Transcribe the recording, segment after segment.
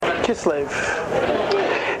Kislev.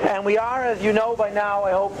 And we are, as you know by now,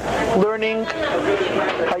 I hope, learning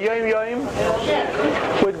Hayom Yom.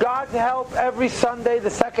 With God's help, every Sunday, the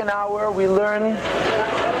second hour, we learn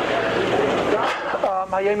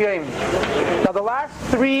Hayom Yom. Now the last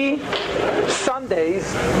 3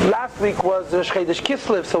 Sundays, last week was Rosh Chodesh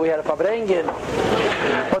Kislev, so we had a Fabrengen.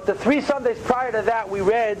 But the 3 Sundays prior to that, we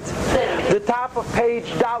read the top of page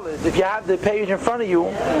Daled. If you have the page in front of you,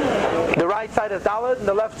 the right side is Daled and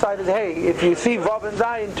the left side is Hey. If you see Vav and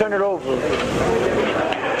Zayin, turn it over.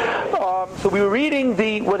 So we were reading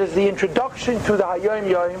what is the introduction to the Hayom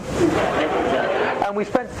Yom, and we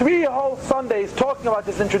spent 3 whole Sundays talking about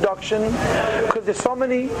this introduction because there's so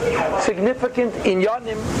many significant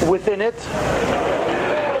inyanim within it.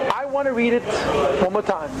 I want to read it one more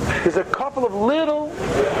time. There's a couple of little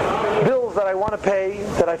bills that I want to pay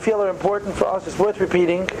that I feel are important for us. It's worth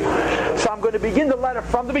repeating. So I'm going to begin the letter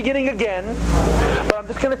from the beginning again, but I'm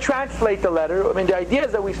just going to translate the letter. I mean, the idea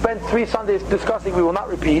is that we spent 3 Sundays discussing, we will not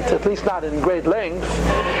repeat, at least not in great length.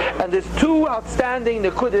 And there's 2 outstanding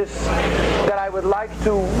nekudis that I would like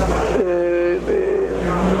to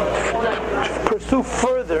pursue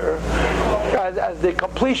further as the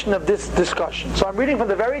completion of this discussion. So I'm reading from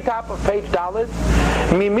the very top of page Daled.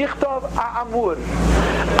 Mimichtov A'amur.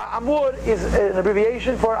 A'amur is an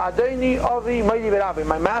abbreviation for Adoni Avi Moidi Beravi.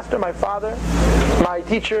 My master, my father, my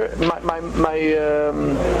teacher, my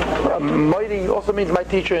Moidi also means my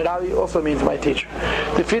teacher, and Ravi also means my teacher.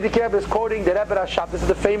 The Frierdiker Rebbe is quoting the Rebbe Rashab. This is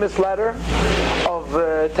the famous letter of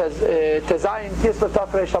Tezayin Kislev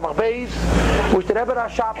Tafrei Shamach Beis, which the Rebbe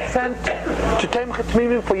Rashab sent to Temchet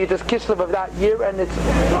Tmimim for Yitas Kislev of that year, and it's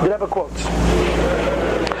the Rebbe quotes.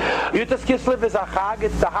 Yitas Kislev is a chag,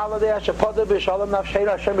 it's the holiday Hashapada B'Shalom Nafsheinu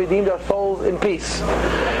Hashem redeemed our souls in peace.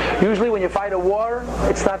 Usually when you fight a war,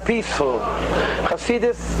 it's not peaceful.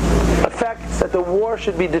 Chassidus affects that the war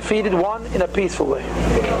should be defeated, won in a peaceful way.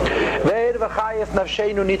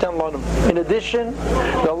 In addition,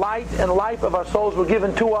 the light and life of our souls were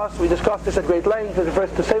given to us. We discussed this at great length. It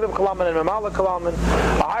refers to Sevim Kalaman and Mamala Kalaman,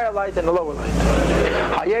 a higher light and a lower light.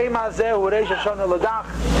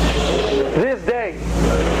 This day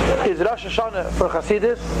is Rosh Hashanah for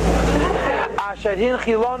Chassidus, Asher Hin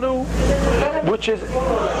Chilanu, which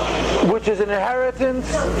is an inheritance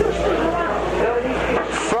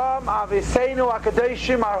from Aviseinu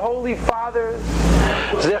Akadoshim, our holy fathers,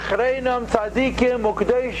 Zechreinam Tzadikim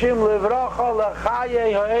Ukdoshim Livracha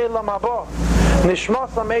L'Chaye Ha'elam Haba,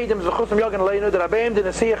 Nishmas Ameidim Zechusam Yogan Leinu, the Rabbeim the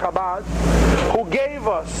Nasiach Chabad, who gave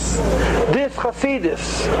us this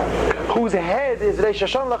Chassidus, whose head is Reish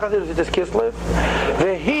Hashanah Chassidus, it is Kislev.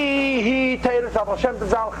 He Teirus Baal Shem Tov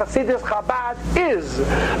Zal Chassidus Chabad is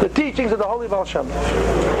the teachings of the holy Baal Shem Tov.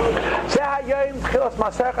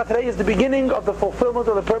 Today is the beginning of the fulfillment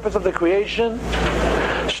of the purpose of the creation.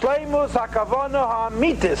 Shleimus HaKavana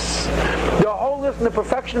HaMitis, the wholeness and the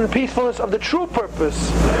perfection and peacefulness of the true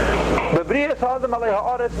purpose. Bebrias Hadam Alei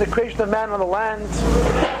Ha'aretz, the creation of man on the land.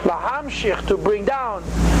 Lahamshich, to bring down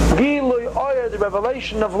Gilui Oyer, the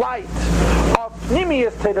revelation of light of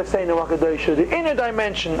Nimius Teda Seinu HaKadosh, the inner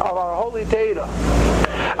dimension of our holy Teda.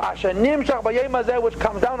 Asher Nimshach B'Yom Hazeh, which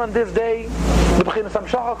comes down on this day, the B'chinas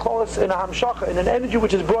Hamshacha Klolos, in a Hamshacha, in an energy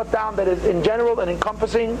which is brought down that is in general and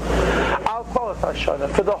encompassing Al Klolos Hashana,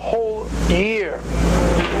 for the whole year.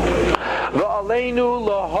 V'aleinu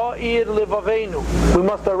laha'ir livavenu, we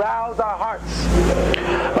must arouse our hearts.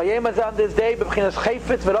 B'Yom Hazeh, on this day, B'chinas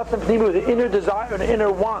Chayfetz V'Ratzon Pnimi, the inner desire and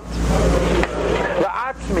inner want.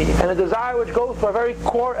 V'atzmi, and a desire which goes to our very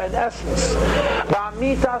core and essence.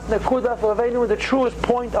 V'amitas nekudas livavenu, the truest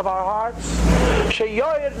point of our hearts.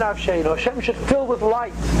 Sheyoyer nafsheinu, Hashem should fill with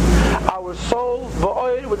light our souls,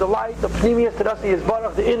 v'oyer, with the light, the pnimius terasi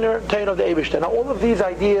yizbarach, the inner tain of the Eibishter. Now all of these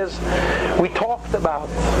ideas we talked about.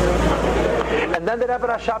 And then the Rebbe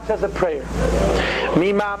Rashab says a prayer.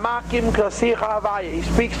 He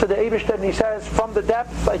speaks to the Eibishter and he says, from the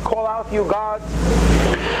depths I call out to you, God,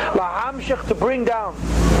 lahamshich, to bring down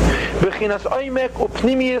b'chinas oimek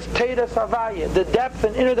upnimius teiras havaya, the depth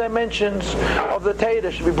and inner dimensions of the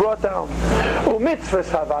Teira should be brought down. Umitzvahs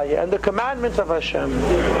havaya, and the commandments of Hashem.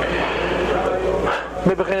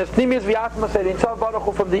 From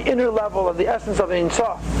the inner level of the essence of Ein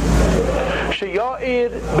Sof. That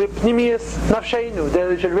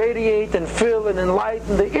it should radiate and fill and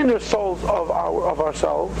enlighten the inner souls of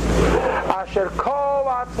ourselves.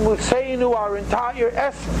 Our entire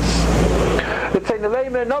essence.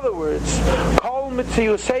 In other words,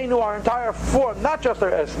 our entire form, not just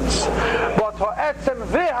our essence, but our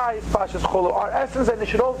essence, and it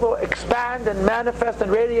should also expand and manifest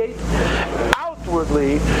and radiate out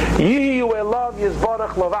outwardly, Yiyu Elav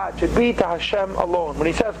Yizbarach Lavad, should be to Hashem alone. When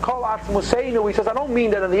he says Kol Atzmuseinu, he says, I don't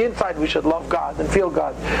mean that on the inside we should love God and feel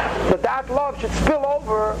God, but that love should spill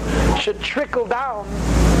over, should trickle down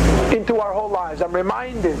into our whole lives. I'm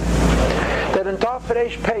reminded that in Tov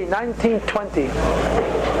Resh Pei 1920,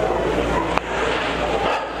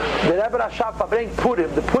 the Rebbe Rashab Fabring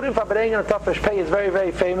Purim, the Purim Fabring in Tov Resh Pei is very,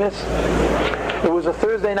 very famous. It was a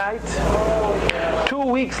Thursday night. 2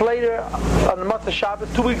 weeks later, on the Motzei Shabbos,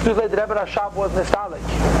 2 weeks later, the Rebbe Rashab was nostalgic.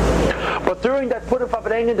 But during that Purim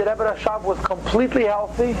Fabrengen, the Rebbe Rashab was completely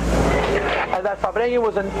healthy, and that Fabrengen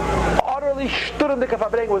was an utterly sturmdike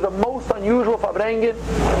Fabrengen, was the most unusual Fabrengen,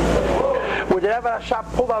 where the Rebbe Rashab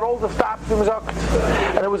pulled out all the stops from Zokt,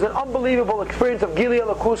 and it was an unbelievable experience of Gili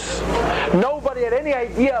Alakus. Nobody had any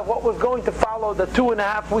idea of what was going to follow. The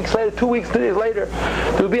 2.5 weeks later, 2 weeks, 2 days later,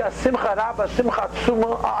 there would be a Simcha Rabba, Simcha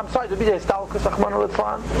Tzuma. I'm sorry, there would be a Stalkus Achman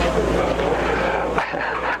al-Islam.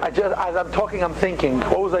 As I'm talking, I'm thinking.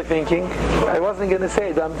 What was I thinking? I wasn't going to say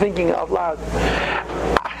it, I'm thinking out loud.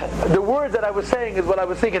 The words that I was saying is what I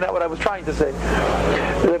was thinking, not what I was trying to say.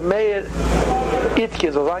 The Meir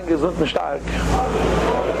Itzke, so sein gesund und stark.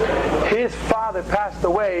 His father passed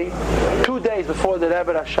away 2 days before the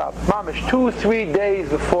Rebbe Rashab. Mamish, 2-3 days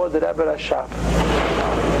before the Rebbe Rashab.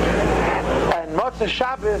 And Motzei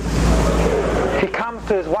Shabbos, he comes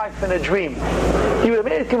to his wife in a dream. He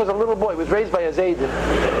was a little boy, he was raised by a Zayden.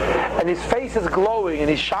 And his face is glowing and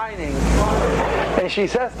he's shining. And she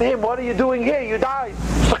says to him, what are you doing here? You died.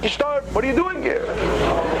 What are you doing here?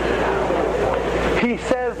 He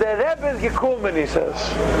says, the Rebbe is gekommen, he says.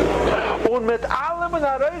 Und mit allem in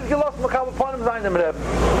Areis gelost makal upon him seinem Rebbe.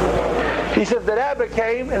 He says, the Rebbe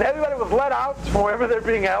came and everybody was let out from wherever they're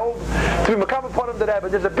being held to be makal upon him the Rebbe.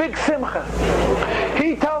 There's a big simcha.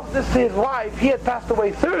 He tells this to his wife. He had passed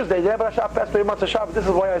away Thursday. The Rebbe Rashab passed away Motzei Shabbos. This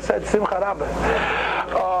is why I said Simcha Rabba.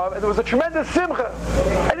 And there was a tremendous simcha.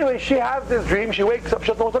 Anyway, she has this dream. She wakes up. She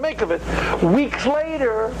doesn't know what to make of it. Weeks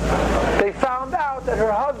later, they found out that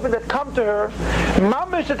her husband had come to her.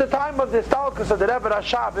 Mamish at the time of the Stalkus of the Rebbe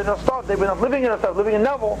Rashab in Ostad, they've been living in Ostad, living in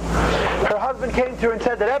Neville. Her husband came to her and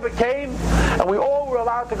said, the Rebbe came, and we all were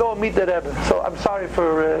allowed to go and meet the Rebbe. So I'm sorry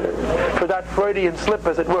for that Freudian slip,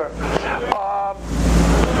 as it were.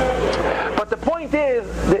 But the point is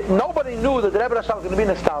that nobody knew that the Rebbe Rashab was going to be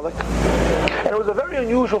nostalgic, and it was a very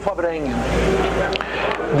unusual Fabrengen.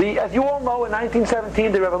 As you all know, in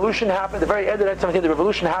 1917 the revolution happened. The very end of 1917, the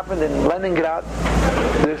revolution happened in Leningrad,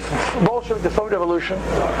 the Bolshevik, the Soviet Revolution,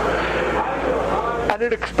 and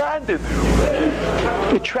it expanded.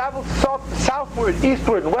 It traveled southward,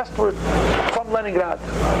 eastward, and westward from Leningrad,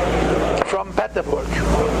 from Petersburg.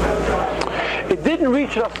 It didn't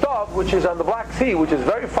reach Rostov, which is on the Black Sea, which is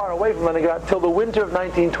very far away from Leningrad, till the winter of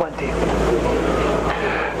 1920.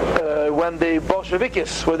 When the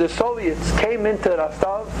Bolsheviks, where the Soviets came into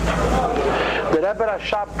Rostov, the Rebbe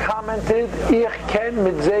Rashab commented, Ich ken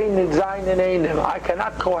mit zei nit zayn in einem. I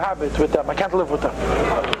cannot cohabit with them. I can't live with them.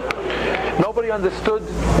 Nobody understood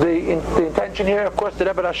the intention here. Of course, the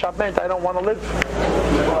Rebbe Rashab meant, I don't want to live.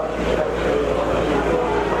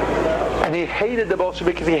 And he hated the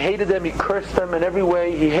Bolsheviks, he hated them, he cursed them in every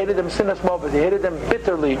way, he hated them sinas movis, he hated them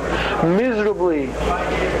bitterly, miserably.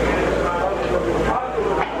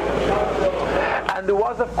 And there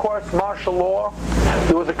was, of course, martial law,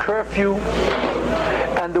 there was a curfew,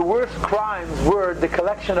 and the worst crimes were the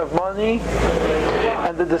collection of money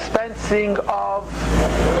and the dispensing of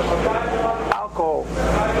alcohol.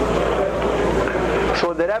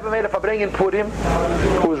 So the Rebbe made a Fabrengen Purim,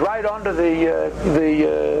 who was right under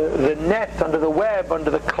the net, under the web, under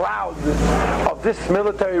the cloud of this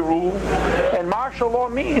military rule. And martial law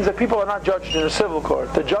means that people are not judged in a civil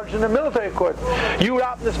court; they're judged in a military court. You were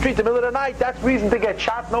out in the street in the middle of the night; that's reason to get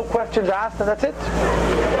shot, no questions asked, and that's it.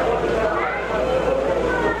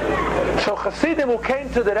 So Hasidim who came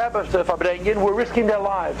to the Rebbe, to Fabrengen, were risking their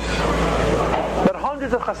lives. But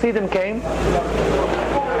hundreds of Hasidim came.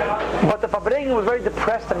 But the Fabrengen was very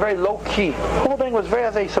depressed and very low-key. The whole thing was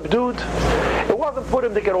very, subdued. It wasn't put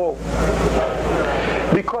him to get old.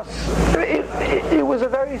 Because it was a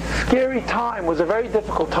very scary time. It was a very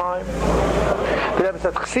difficult time. The Rebbe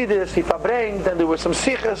said Chassidus, he Fabrengt, and there were some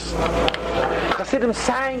sichas. Chassidim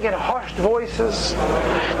sang in hushed voices.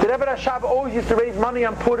 The Rebbe Rashab always used to raise money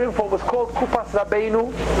on Purim for what was called Kupas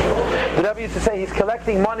Rabbeinu. The Rebbe used to say he's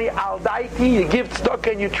collecting money al daiti. You give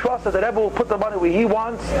tzedakah and you trust that the Rebbe will put the money where he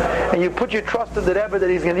wants, and you put your trust in the Rebbe that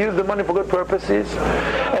he's going to use the money for good purposes.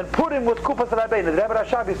 And Purim was Kupas Rabbeinu. The Rebbe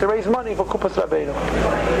Rashab used to raise money for Kupas Rabbeinu.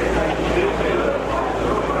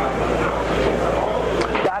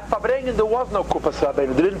 That Fabrengen, there was no Kupas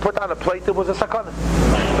Rabbeinu. They didn't put on a plate, there was a sakana.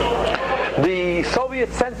 The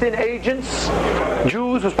Soviets sent in agents,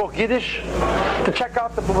 Jews who spoke Yiddish, to check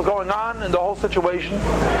out what was going on in the whole situation.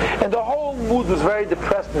 And the whole mood was very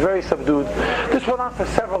depressed, very subdued. This went on for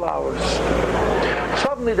several hours.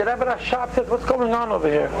 Suddenly the Rebbe Rashab said, "What's going on over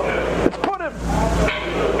here? Let's put him."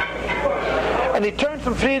 And he turned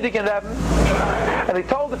from Friedrich and Rebbe, and he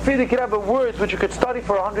told the Friedrich Rebbe words which you could study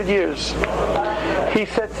for 100 years. He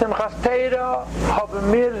said, "Simchas Torah haben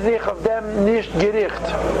mir sich auf dem nicht gericht.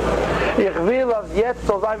 Ich will als jetzt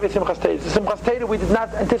soll sein wie Simchas Torah." Simchas Torah, we did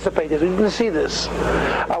not anticipate this. We didn't see this.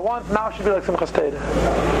 I want now should be like Simchas Torah.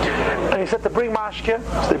 And he said to bring mashke.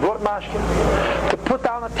 So they brought mashke. To put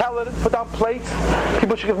down a teller, put down plates.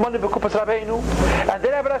 People should give money for Kupas Rabbeinu. And the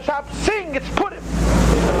Rebbe Rashab sing, it's put him.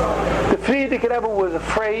 The Friedrich Rebbe was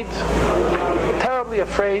afraid, terribly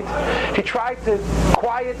afraid. He tried to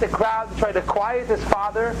quiet the crowd, he tried to quiet his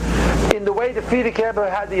father in the way the Friedrich Rebbe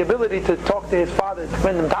had the ability to talk to his father, to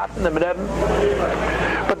bring them taten them Rebbe.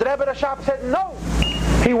 But the Rebbe Rashab said no.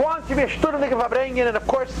 He wants to be a Sturnik of Abrengen, and of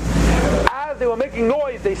course, as they were making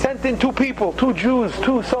noise, they sent in two people, two Jews,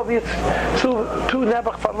 two Soviets, two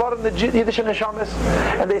Nebuch Farlorim, the Yiddish and Neshamis,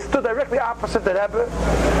 and they stood directly opposite the Rebbe.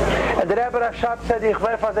 And the Rebbe Rashab said, "Ich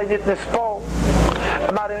weiß, was nicht nispo.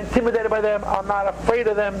 I'm not intimidated by them. I'm not afraid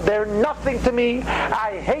of them. They're nothing to me.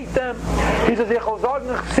 I hate them." He says, "Ich will sagen,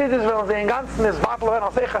 Chassidus, wenn sie in ganzen is battle, when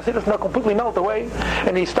I'll say Chassidus now completely melt away."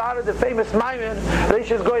 And he started the famous Maimon,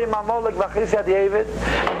 Reishes Goyim Mamolek V'Chrisia David.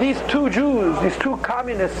 These two Jews, these two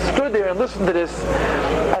communists stood there and listened to this.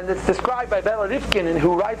 And it's described by Bela Rifkin,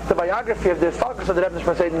 who writes the biography of the Falcons of the Rebbe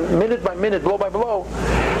Nishma, minute by minute, blow by blow,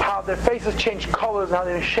 how their faces changed colors and how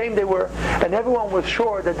ashamed they were. And everyone was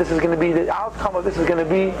sure that this is going to be, the outcome of this is going to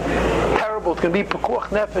be terrible. It's going to be Pekuach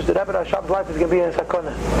Nefesh. The Rebbe Rashab's life is going to be in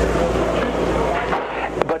Sakona.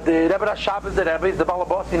 But the Rebbe Rashab is the Rebbe, he's the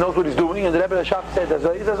Balabas, he knows what he's doing, and the Rebbe Rashab said,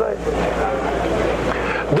 "Azai."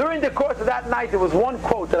 During the course of that night, there was one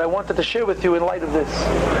quote that I wanted to share with you in light of this.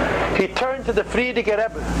 He turned to the Friedrich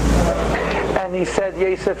Rebbe, and he said,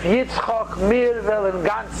 "Yosef Yitzchak mir wollen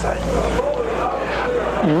ganz sein.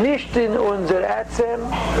 Nicht in unser Etzem,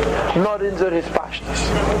 nor in unser Hispashtus."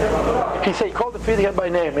 He said, he called the Friedrich Rebbe by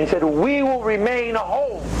name, he said, "We will remain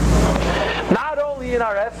whole. Not only in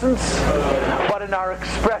our essence, but in our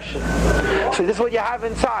expression." So this is what you have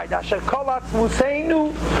inside. Asher kolatz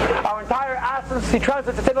museinu, our entire essence. He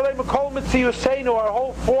translates to our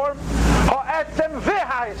whole form.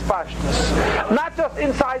 Not just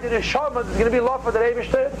inside the neshama. There's going to be love for the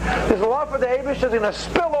Eibishter. There's love for the Eibishter. It's going to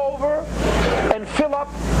spill over and fill up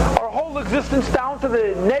our whole existence down to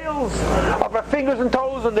the nails of our fingers and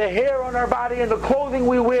toes, and the hair on our body, and the clothing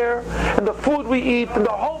we wear, and the food we eat, and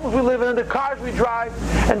the homes we live in, and the cars we drive,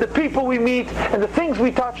 and the people we meet, and the things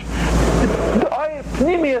we touch.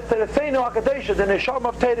 The neshama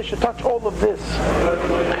of Torah should touch all of this.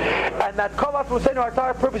 And that kolat will say, our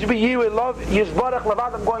entire purpose should be you in love. Yizbarach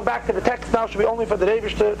levad. I'm going back to the text now. Should be only for the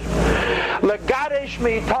Eibishter. Legaresh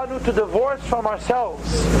meitanu, to divorce from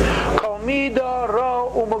ourselves. Kol mida ra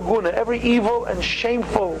umaguna, every evil and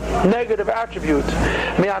shameful negative attribute.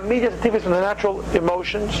 Me'amidas activities from the natural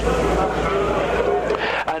emotions.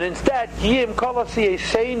 And instead,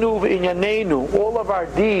 all of our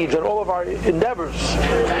deeds and all of our endeavors,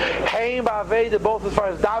 both as far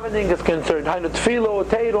as davening is concerned, davening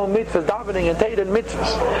and teira and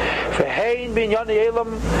mitzvahs,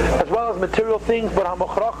 as well as material things, but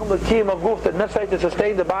that necessary to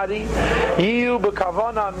sustain the body,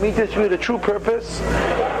 the true purpose,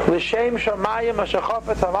 for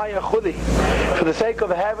the sake of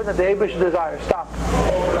the heaven that the Eibush desires. Stop.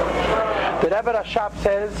 The Rebbe Rashab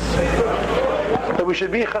says that we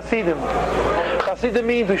should be Chassidim. Chassidim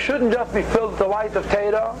means we shouldn't just be filled with the light of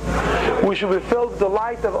Torah, we should be filled with the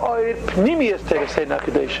light of Oir Pnimius Torah,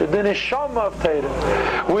 the Neshama of Torah,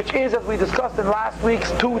 which is, as we discussed in last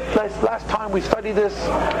time we studied this,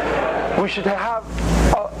 we should have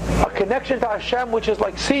a connection to Hashem which is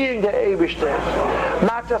like seeing the Eibishter,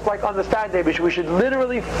 not just like understand the Eibishter. We should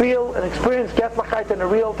literally feel and experience Getzlachkeit in a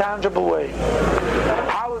real, tangible way.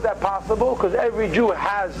 How is that possible? Because every Jew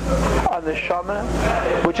has a neshama,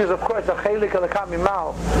 which is of course a chelik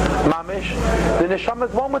alakamimal mamish. The neshama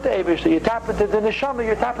is one with the Eibishter. You tap into the neshama,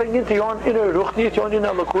 you're tapping into your own inner ruchniut, your own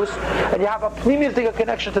inner lakus, and you have a pneumistic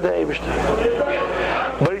connection to the Eibishter.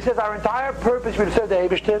 But he says our entire purpose is to serve the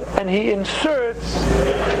Eibishter, and he inserts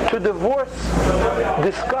to divorce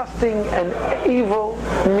disgusting and evil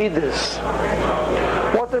midas.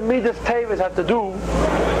 What the midas tevas have to do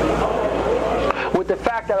with the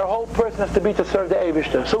fact that our whole person has to be to serve the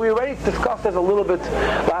Eibishter. So we already discussed this a little bit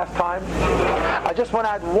last time. I just want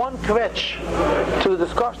to add one kvetch to the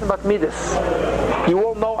discussion about Midas. You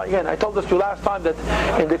all know, again, I told this to you last time, that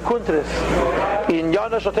in the Kuntris, in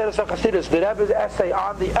Yana Shoteres of Chassidus, the Rebbe's essay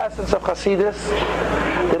on the essence of Chassidus,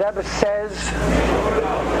 the Rebbe says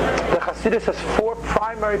that Chassidus has 4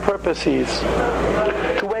 primary purposes: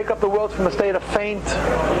 to wake up the world from a state of faint,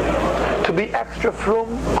 to be extra frum,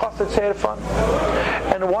 chassid seirfan,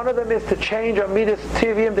 and one of them is to change our midas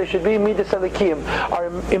tivim. They should be midas elikim.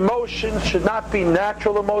 Our emotions should not be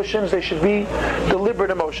natural emotions; they should be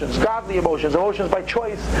deliberate emotions, godly emotions, emotions by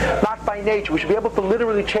choice, not by nature. We should be able to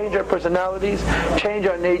literally change our personalities, change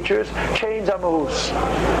our natures, change our mahus.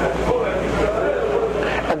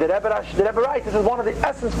 And the Rebbe writes, this is one of the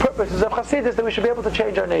essence purposes of Chassidus, that we should be able to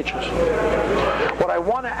change our natures. What I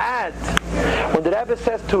want to add, when the Rebbe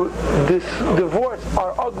says to divorce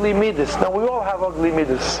our ugly midas, now we all have ugly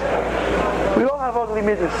midas. We all have ugly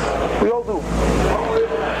midas. We all do.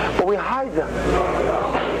 But we hide them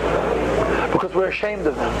because we're ashamed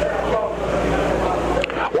of them.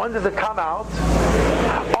 When does it come out?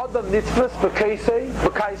 Adam nitzvus b'kaisei,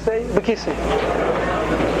 b'kisei.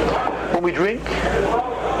 When we drink,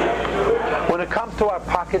 when it comes to our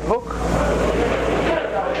pocketbook,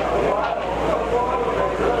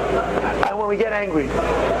 and when we get angry.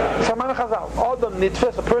 Adam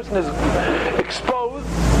nitfes, a person is exposed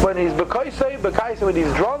when he's b'kaisei, when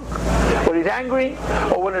he's drunk, when he's angry,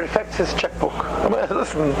 or when it affects his checkbook.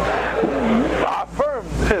 Listen, affirm,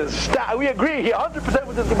 we agree 100%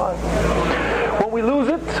 with this Gemara. When we lose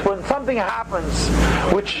it, when something happens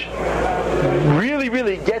which really,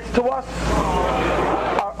 really gets to us,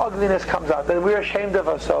 our ugliness comes out, and we're ashamed of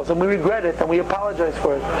ourselves, and we regret it, and we apologize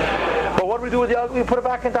for it. But what do we do with the ugly? We put it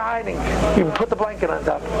back into hiding. We put the blanket on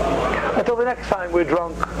top. Until the next time we're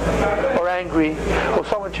drunk, or angry, or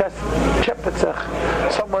someone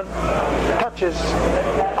someone touches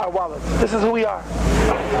our wallet. This is who we are.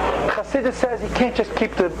 Chassidus says you can't just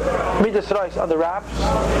keep the midas rice on the wraps. You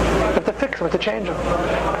have to fix them, you have to change them.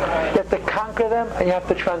 You have to conquer them, and you have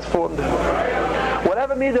to transform them.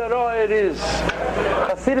 Whatever midah ra it is,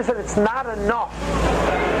 Chassidus said it's not enough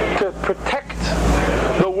to protect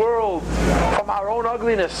the world from our own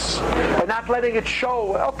ugliness and not letting it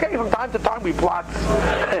show. Okay, from time to time we plot,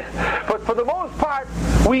 but for the most part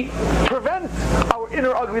we prevent our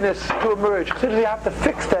inner ugliness to emerge. So you have to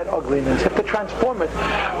fix that ugliness, you have to transform it.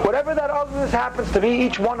 Whatever that ugliness happens to be,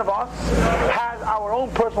 each one of us has our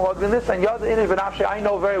own personal ugliness, and I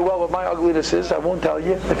know very well what my ugliness is. I won't tell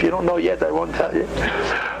you. If you don't know yet, I won't tell you.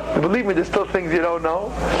 Believe me, there's still things you don't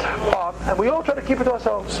know. And we all try to keep it to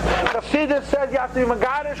ourselves. Chassidus says you have to be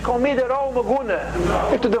magarish kol midah ra u'maguna. You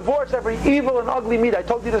have to divorce every evil and ugly midah. I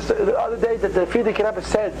told you this the other day that the Frierdiker Rebbe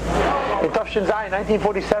said in Tafshin Zayin,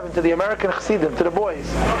 1947, to the American Chassidim, to the boys.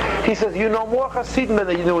 He says, you know more Chassidim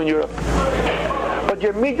than you do in Europe. But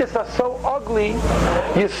your midas are so ugly,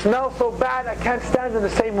 you smell so bad, I can't stand in the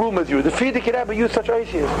same room as you. The Frierdiker Rebbe used such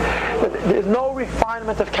issues. There's no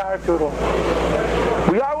refinement of character at all.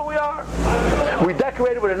 We are what we are. We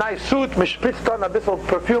decorated with a nice suit, mishpritzt on a bissel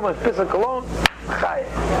perfume, a bissel cologne.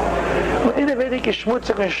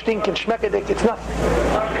 It's nothing.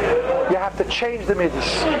 You have to change the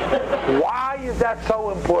midas. Why is that so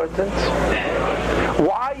important?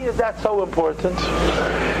 Why is that so important?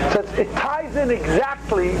 So it ties in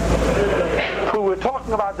exactly to what we were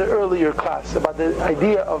talking about the earlier class, about the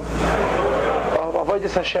idea of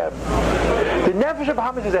Avodas Hashem. The Nefesh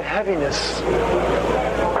HaBahamis is a heaviness.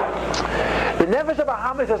 The Nefesh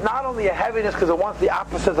HaBahamis is not only a heaviness because it wants the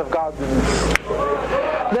opposites of godliness.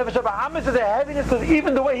 Nefesh HaBahamis is a heaviness because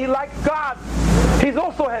even the way he likes God, he's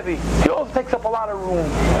also heavy. He also takes up a lot of room.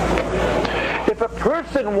 If a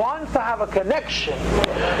person wants to have a connection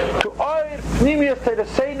to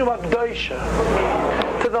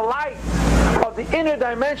the light of the inner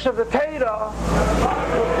dimension of the Torah,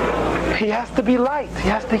 he has to be light. He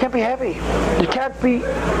can't be heavy. You can't be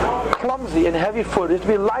clumsy and heavy-footed. You have to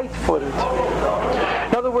be light-footed.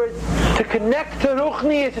 In other words, to connect to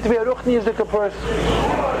Ruchni is to be a Ruchni-istic person.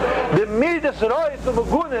 The midas rois of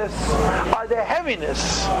agunis are the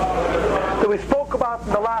heaviness that we spoke about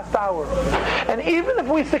in the last hour. And even if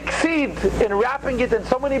we succeed in wrapping it in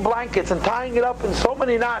so many blankets and tying it up in so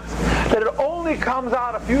many knots that it only comes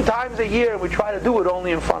out a few times a year, and we try to do it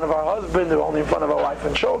only in front of our husband or only in front of our wife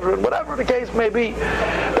and children, whatever the case may be,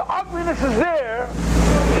 the ugliness is there.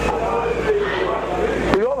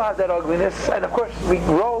 We all have that ugliness, and of course we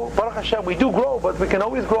grow, Baruch Hashem, we do grow, but we can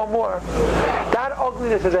always grow more. That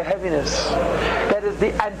ugliness is a heaviness. That is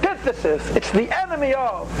the antithesis, it's the enemy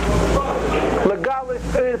of the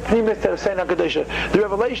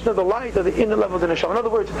revelation of the light of the inner level of the neshama. In other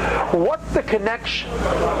words, what's the connection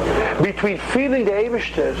between feeling the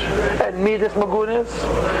Eibishter and Midas Magunis?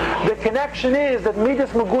 The connection is that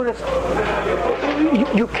Midas Magunis,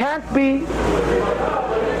 you can't be,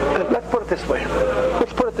 let's put it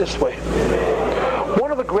this way.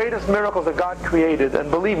 One of the greatest miracles that God created, and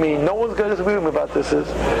believe me, no one's going to disagree with me about this, is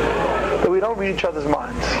that we don't read each other's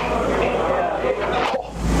minds.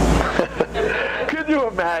 Could you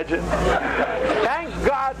imagine? Thank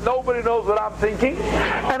God nobody knows what I'm thinking.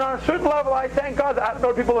 And on a certain level, I thank God that I don't know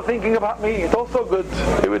what people are thinking about me. It's also good.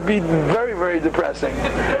 It would be very, very depressing.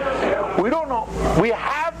 We don't know. We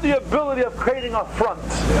have the ability of creating a front.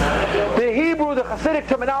 The Hebrew, the Hasidic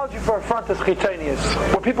terminology for a front is chitonius,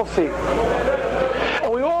 what people see.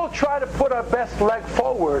 And we all try to put our best leg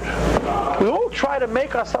forward. We all try to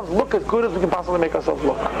make ourselves look as good as we can possibly make ourselves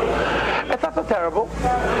look. It's not so terrible.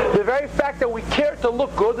 The very fact that we care to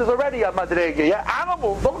look good is already a madrega. Yeah?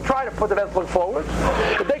 Animals don't try to put their best foot forward.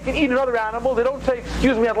 If they can eat another animal, they don't say,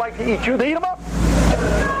 excuse me, I'd like to eat you. They eat them up.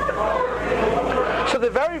 So the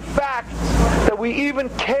very fact that we even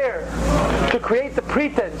care to create the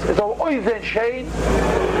pretense is always in shade.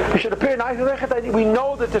 We should appear nice. We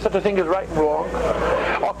know that there's such a thing as right and wrong.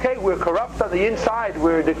 Okay, we're corrupt on the inside,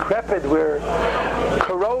 we're decrepit, we're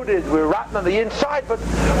corroded, we're rotten on the inside, but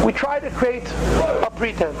we try to create a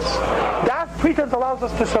pretense. That pretense allows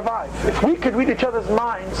us to survive. If we could read each other's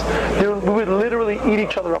minds, we would literally eat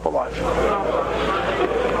each other up alive.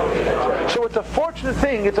 So it's a fortunate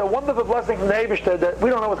thing, it's a wonderful blessing from the Eibishter that we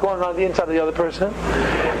don't know what's going on the inside of the other person,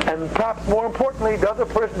 and perhaps more importantly, the other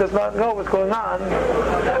person does not know what's going on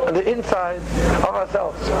the inside of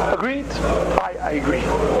ourselves. Agreed? I agree.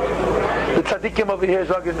 The tzaddikim over here is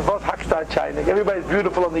rugged, everybody's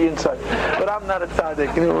beautiful on the inside, but I'm not a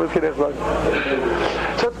tzaddik.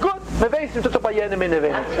 So it's good.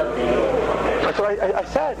 That's what I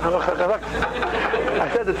said. I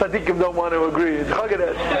said the tzaddikim don't want to agree.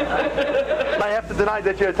 I have to deny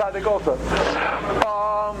that you're a tzaddik also.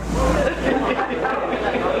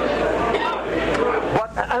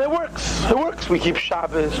 And it works. It works. We keep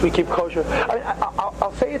Shabbos, we keep kosher.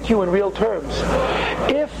 I'll say it to you in real terms.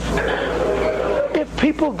 If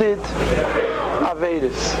people did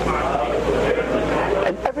Avedis,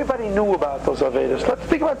 and everybody knew about those Avedis, let's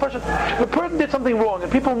think about a person. The person did something wrong,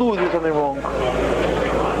 and people knew he did something wrong.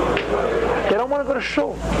 They don't want to go to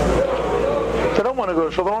shul. They don't want to go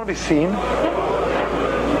to shul. They don't want to be seen.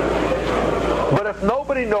 But if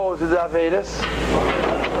nobody knows it's Avedis,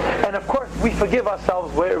 and of course we forgive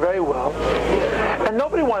ourselves very, very well, and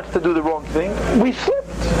nobody wants to do the wrong thing, we slipped.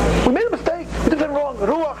 We made a mistake. We did something wrong.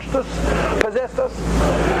 Ruach possessed us.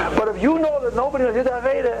 But if you know that nobody did the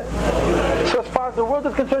Aveda, so as far as the world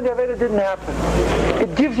is concerned, the Aveda didn't happen.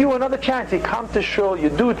 It gives you another chance. You come to shul, you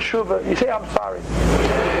do tshuva, you say, I'm sorry.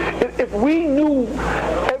 If we knew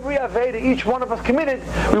every Aveda each one of us committed,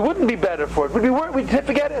 we wouldn't be better for it. We'd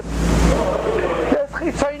forget it.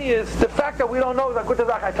 Is the fact that we don't know is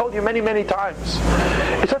I told you many, many times.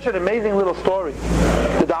 It's such an amazing little story.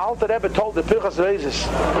 That the Alter Rebbe told the Pirchas Reizes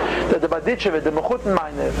that the Baditchevet, the Mechuten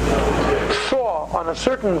Miner, saw on a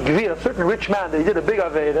certain gvir, a certain rich man, that he did a big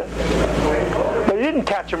Aveda, but he didn't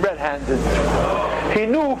catch him red-handed. He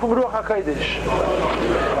knew from Ruach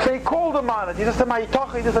HaKodesh. So he called him on it. He just said, he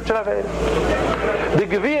did such an Aveda. The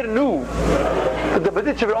gvir knew that the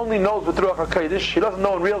Baditchevet only knows with Ruach HaKodesh. He doesn't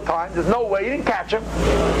know in real time. There's no way. He didn't catch him.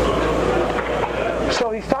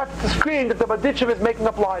 So he starts to scream that the Baditchev is making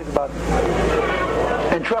up lies about him.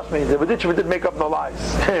 And trust me, the Baditchev didn't make up no lies.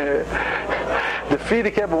 The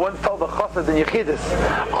Frierdiker Rebbe once told the Chassid in Yechidus.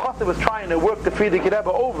 Chassid was trying to work the Frierdiker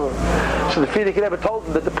Rebbe over. So the Frierdiker Rebbe told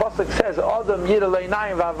him that the Pasuk says, Adam yir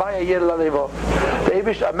leinayim v'avaya yir lalevo.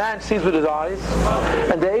 A man sees with his eyes,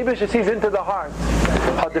 and the Eibush sees into the heart.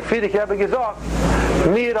 Hat the Frierdiker Rebbe gesagt,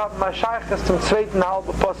 wir haben Mashiach zum zweiten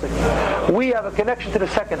halben Pasuk. We have a connection to the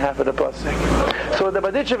second half of the Pasuk. So the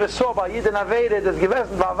Baditchev saw by Yidin Aveda, das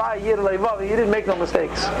gewesen v'avaya yir lalevo, he didn't make no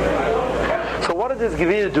mistakes. So what did this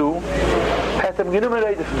Gevir do?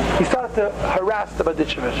 He started to harass the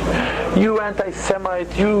Baditchevish. You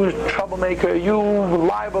anti-Semite, you troublemaker, you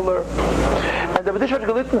libeler. And the Baditchevish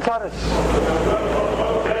gelitten tzaris.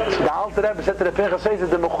 So the Alter Rebbe said to the Pinchas says that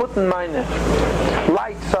the Mechuten Meine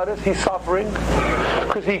light tzaris, he's suffering,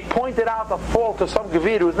 because he pointed out a fault to some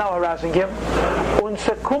Gevir who is now harassing him. Und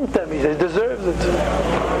sekumtem, he says, deserves it.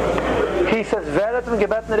 He says, wer hat ihm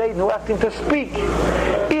gebeten reden, who asked him to speak?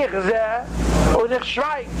 Ich seh, Und ich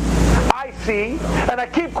schweig. I see, and I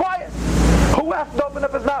keep quiet. Who has to open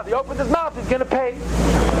up his mouth? He opens his mouth, he's going to pay.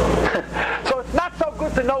 So it's not so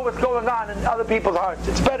good to know what's going on in other people's hearts.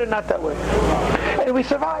 It's better not that way. And we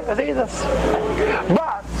survive as Eidas.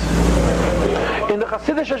 But in the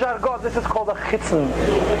Hasidic jargon, this is called a chitzen,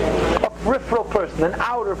 a peripheral person, an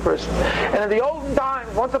outer person. And in the olden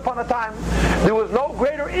times, once upon a time, there was no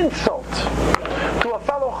greater insult to a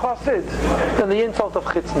fellow Chassid than the insult of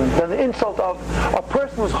chitzen, than the insult of a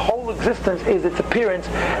person whose whole existence is its appearance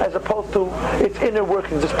as opposed to its inner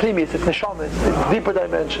workings, its primis, its neshama, its deeper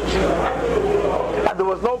dimensions. And there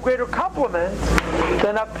was no greater compliment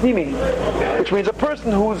than a pnimi, which means a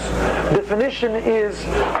person whose definition is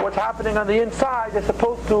what's happening on the inside as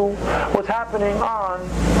opposed to what's happening on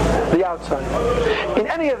the outside. In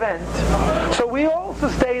any event, so we all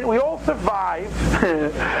survive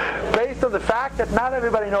based on the fact that not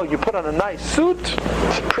everybody knows. You put on a nice suit,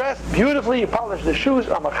 it's pressed beautifully, you polish the shoes,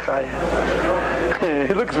 it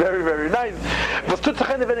looks very, very nice.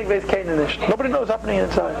 Nobody knows what's happening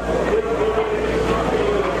inside.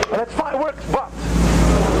 And that's fine, it works, but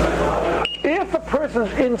if a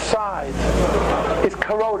person's inside is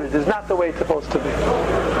corroded, is not the way it's supposed to be.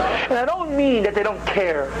 And I don't mean that they don't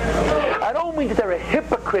care. I don't mean that they're a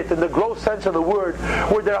hypocrite in the gross sense of the word,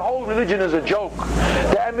 where their whole religion is a joke.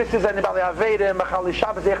 They're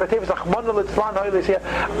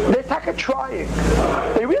trying.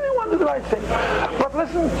 They really want to do the right thing. But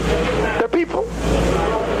listen, they're people.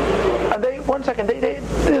 And they're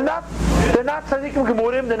not tzaddikim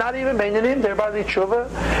gemurim, they're not even meinanim, they're bali tshuva,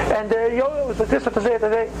 and they're yo-yos, like this,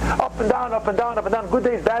 today, up and down, up and down, up and down, good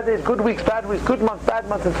days, good weeks, good months, bad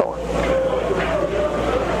months, and so on.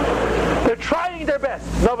 They're trying their best.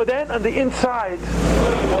 No, but then on the inside,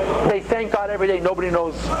 they thank God every day. Nobody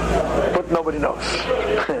knows what nobody knows.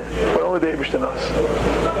 But only the Eibishter knows.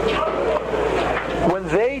 When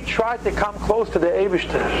they try to come close to the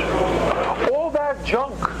Eibishter, all that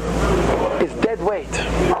junk is dead weight.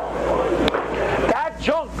 That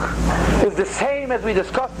junk is the same as we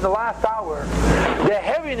discussed in the last hour. The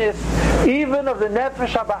heaviness, even of the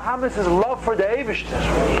Nefesh HaBahamis, is love for the Eibishter.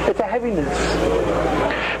 It's a heaviness.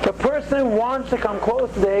 If a person wants to come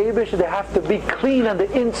close to the Eibishter, they have to be clean on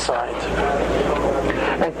the inside.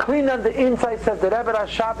 And clean on the inside, says the Rebbe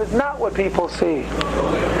Rashab, is not what people see.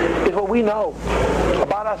 It's what we know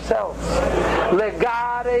about ourselves.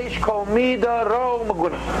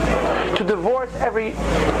 To divorce every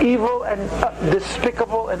evil and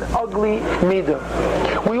despicable and ugly midah.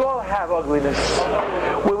 We all have ugliness.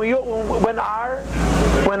 When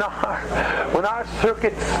our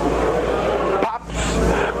circuits pops,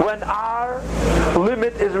 when our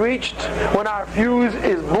limit is reached, when our fuse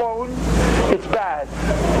is blown, it's bad.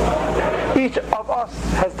 Each of us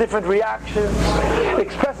has different reactions,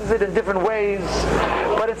 expresses it in different ways,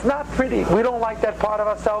 but it's not pretty. We don't like that part of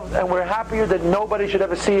ourselves, and we're happier that nobody should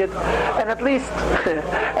ever see it, and at least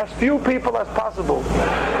as few people as possible.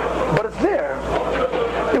 But it's there.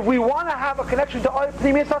 If we want to have a connection to Oy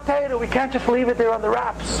Pnimi Sateiru, we can't just leave it there on the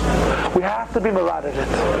wraps. We have to be malad at it.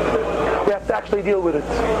 We have to actually deal with it.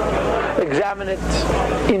 Examine it,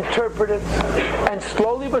 interpret it, and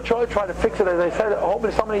slowly but surely try to fix it. As I said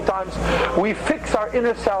hopefully so many times, we fix our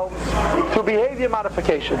inner selves through behavior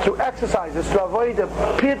modification, through exercises, to avoid the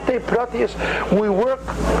pirtei pratius. We work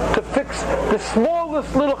to fix the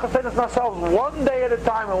smallest little chassidus in ourselves, one day at a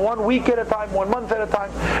time, and 1 week at a time, 1 month at a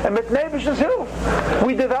time, and mit Neibish's hilf,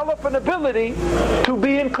 we develop an ability to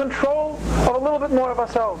be in control of a little bit more of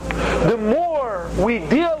ourselves. The more we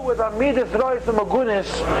deal with our midas, rois, and magunis,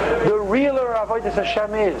 the realer Avodas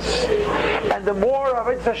Hashem is. And the more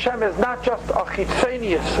Avodas Hashem is not just a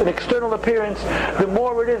chitzonius, an external appearance, the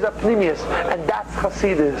more it is a pnimius. And that's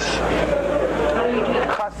Hasidus.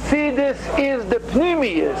 Hasidus is the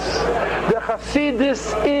pnimius. The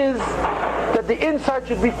Hasidus is that the inside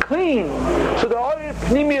should be clean, so the oil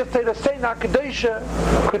pnimius to the Seina Kedosha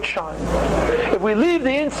could shine. If we leave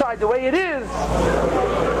the inside the way it is,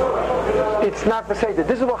 it's not to say that.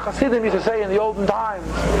 This is what Hasidim used to say in the olden times.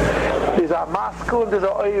 There's a maskil and there's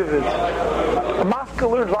a oivid. A maskil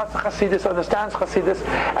learns lots of Hasidus, understands Hasidus,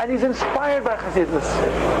 and he's inspired by Hasidus.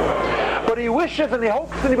 But he wishes and he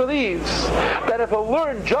hopes and he believes that if he'll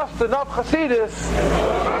learn just enough Hasidus,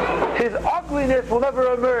 his ugliness will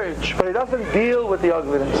never emerge. But he doesn't deal with the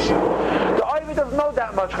ugliness. The oivid doesn't know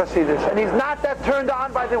that much Hasidus, and he's not that turned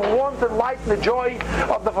on by the warmth and light and the joy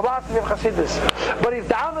of the philosophy of Hasidus. But he's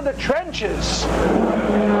down in the trenches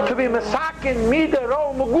to be Masakin, Mida,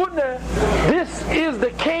 Ro, Mugune. This is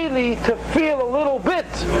the Keli to feel a little bit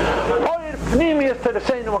Oir Pnimius to the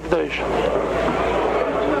Seinu Makdosh.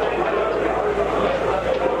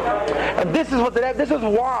 And And this is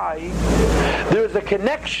why there is a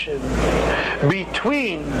connection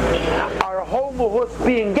between our whole muhus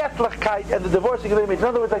being Getlichkeit and the divorcing of image. In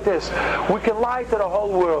other words, like this: we can lie to the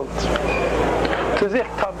whole world.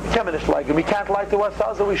 We can't lie to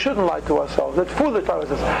ourselves, and we shouldn't lie to ourselves. It's foolish to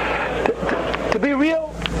ourselves. To be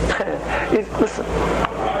real is, listen,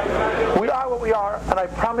 we are what we are, and I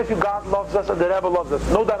promise you God loves us and the Rebbe loves us.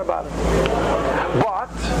 No doubt about it. But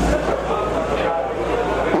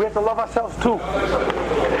we have to love ourselves too.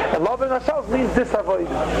 And loving ourselves means disavoid.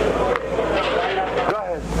 Go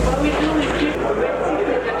ahead.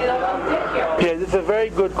 Yeah, this is a very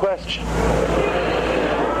good question.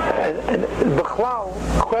 And B'chlal,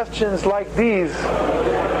 questions like these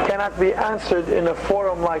cannot be answered in a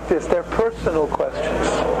forum like this. They're personal questions.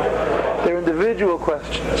 They're individual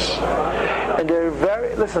questions. And they're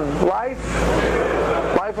life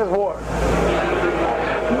is war.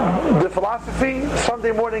 The philosophy,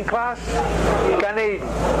 Sunday morning class, Gan Eden.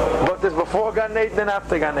 But there's before Gan Eden and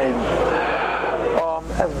after Gan Eden.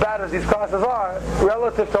 As bad as these classes are,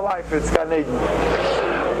 relative to life, it's Gan Eden.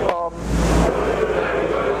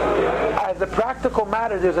 As a practical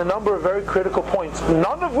matter, there's a number of very critical points,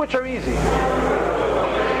 none of which are easy.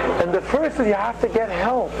 And the first is you have to get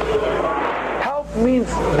help. Help means,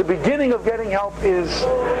 the beginning of getting help is,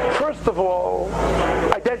 first of all,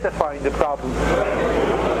 identifying the problem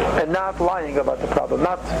and not lying about the problem,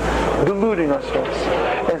 not deluding ourselves.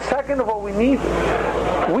 And second of all, we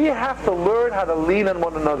have to learn how to lean on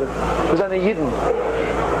one another. There's an Yidden.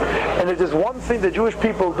 And if there's one thing the Jewish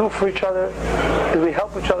people do for each other, is we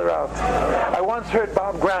help each other out. I once heard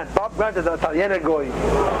Bob Grant. Bob Grant is an Italian goy.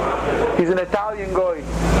 He's an Italian goy.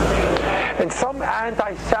 And some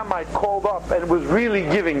anti-Semite called up and was really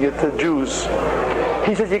giving it to Jews.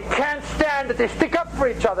 He says, you can't stand that they stick up for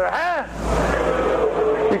each other, huh?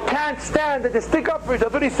 You can't stand that they stick up for each other.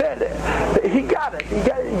 That's what he said. He got it. You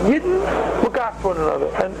didn't look after one another.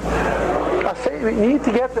 And I say we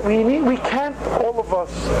can't, all of us,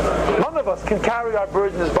 none of us can carry our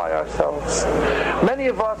burdens by ourselves. Many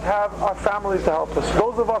of us have our families to help us.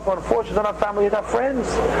 Those of us who unfortunately don't have families have friends.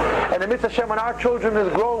 And the Mitzvah Hashem, when our children is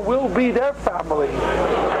grown, will be their family.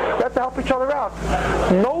 We have to help each other out.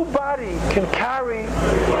 Nobody can carry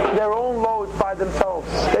their own loads by themselves.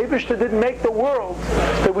 The Eibishter didn't make the world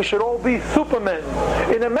that we should all be supermen.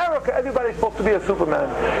 In America, everybody's supposed to be a superman.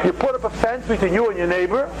 You put up a fence between you and your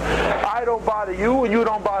neighbor. I don't bother you and you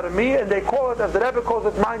don't bother me, and they call it, as the Rebbe calls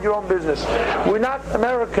it, mind your own business. We're not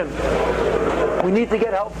American. We need to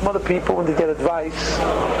get help from other people, we need to get advice,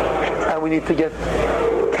 and we need to get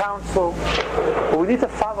counsel, but we need to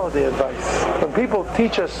follow their advice. When people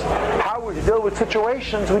teach us how we deal with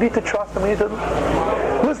situations, we need to trust them, we need to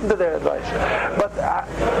listen to their advice. But a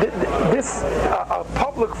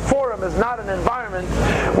public forum is not an environment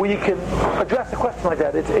where you can address a question like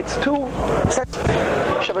that. It's too sensitive.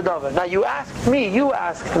 Now you asked me,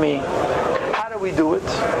 how do we do it?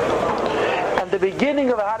 And the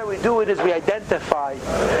beginning of how do we do it is we identify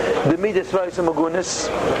the midas v'os and magunis,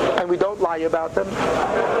 and we don't lie about them.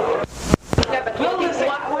 Yeah, but what is to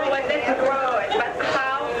grow it? But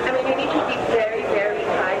how? I mean, you need to be very, very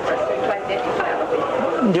high person to identify all of it.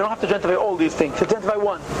 You don't have to identify all these things. Identify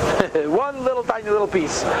one. One little tiny little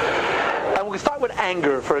piece. And we can start with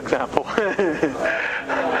anger, for example.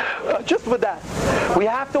 Just with that. We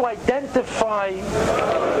have to identify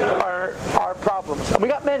our problems. And we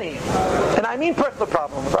got many. And I mean personal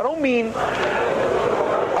problems. I don't mean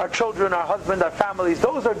our children, our husband, our families.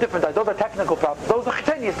 Those are different. Those are technical problems. Those are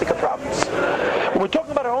chetenistic problems. When we're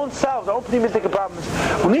talking about our own selves, our own pneumistic problems,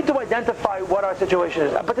 we need to identify what our situation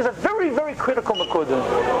is. But there's a very, very critical nakuda.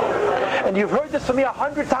 And you've heard this from me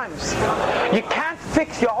 100 times. You can't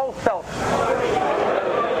fix your whole self.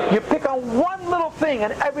 You pick on one little thing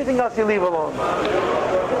and everything else you leave alone.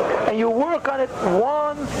 And you work on it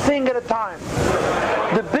one thing at a time.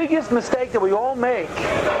 The biggest mistake that we all make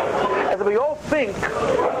is that we all think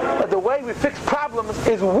that the way we fix problems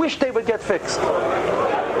is wish they would get fixed.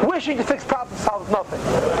 Wishing to fix problems solves nothing.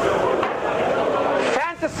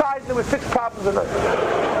 Fantasizing that we fix problems is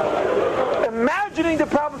nothing. Imagining the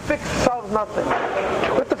problem fixed solves nothing.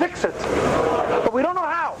 We have to fix it. But we don't know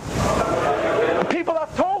how. People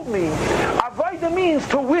have told me, avoida means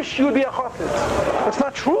to wish you would be a chassid. It's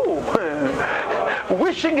not true.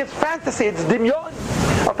 Wishing is fantasy, it's dimyon.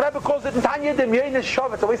 Our Rebbe calls it in Tanya, dimyon is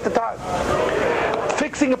shav, it's a waste of time.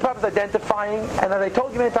 Fixing a problem is identifying, and as I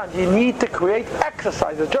told you many times, you need to create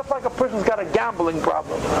exercises. Just like a person's got a gambling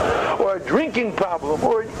problem, or a drinking problem,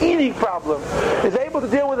 or an eating problem, is able to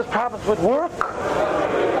deal with his problems with work.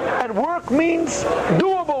 And work means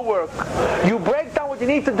doable work. You break down what you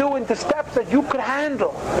need to do into steps that you can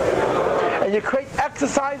handle. And you create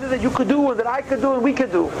exercises that you could do and that I could do and we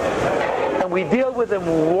could do. And we deal with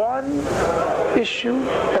them one issue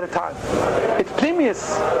at a time. It's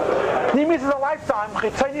Pnimius. Pnimius is a lifetime.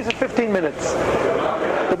 Chitzonius is 15 minutes.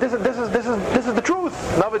 But this is the truth.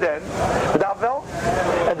 Never then. Without Vel.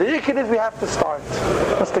 And the Yikid is we have to start.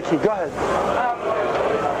 What's the key? Go ahead.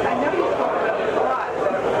 I know you spoke about this a lot,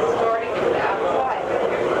 starting from the outside.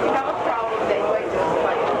 You have a problem that you like to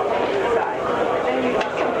fight on the inside. And then you do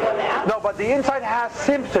something on the outside. No, but the inside has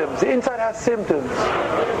symptoms. The inside has symptoms.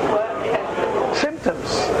 Symptoms.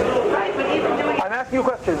 Right, but even doing I'm asking you a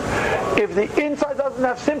question. If the inside doesn't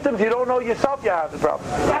have symptoms, you don't know yourself you have the problem.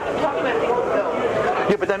 you have to talk about things though.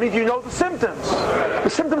 Yeah, but that means you know the symptoms. The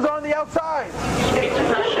symptoms are on the outside.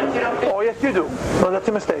 Oh, yes, you do. No, that's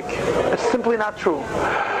a mistake. It's simply not true.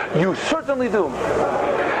 You certainly do.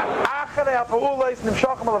 The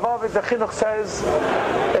Chinuch says,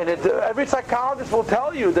 and every psychologist will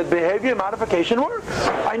tell you that behavior modification works.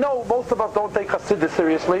 I know most of us don't take Hasidus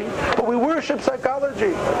seriously, but we worship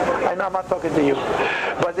psychology. I know I'm not talking to you.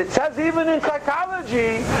 But it says even in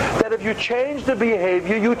psychology that if you change the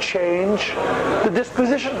behavior, you change the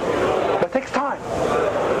disposition. That takes time.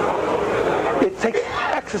 It takes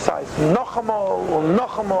exercise. Nochamo,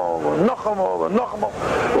 nochamo, nochamo, nochamo.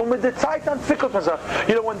 With the Zeit entwickelt man sich.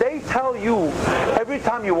 You know, when they tell you every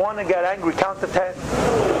time you want to get angry, count to 10.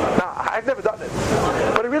 Now, I've never done it,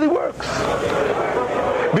 but it really works.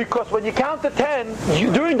 Because when you count to 10,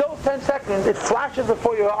 during those 10 seconds, it flashes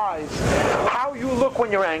before your eyes how you look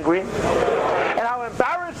when you're angry, and how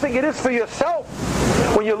embarrassing it is for yourself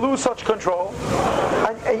when you lose such control,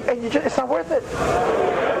 and it's not worth it.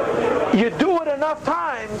 You do it enough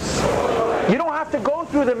times, you don't have to go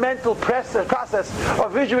through the mental process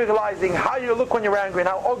of visualizing how you look when you're angry and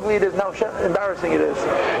how ugly it is and how embarrassing it is.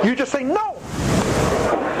 You just say no.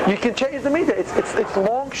 You can change the meter. It's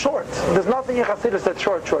long, short. There's nothing in Hasidus that's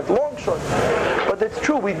short, long, short. But it's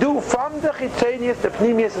true. We do from the Chitzonius, the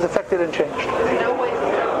Pnimius is affected and changed. There's no way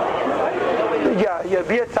to Yeah,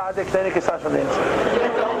 be a tzaddik, then it can start from the inside.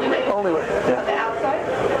 That's the only way. Only way. Yeah. On the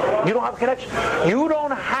outside? You don't have a connection. You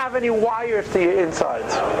don't have any wires to your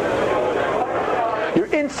insides. Your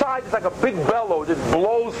inside is like a big bellow that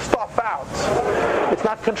blows stuff out. It's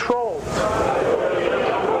not controlled.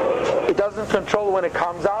 It doesn't control when it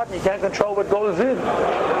comes out, and you can't control what goes in.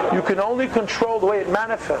 You can only control the way it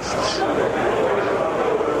manifests.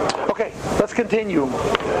 Okay, let's continue.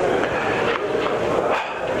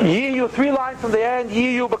 Yiyu, 3 lines from the end.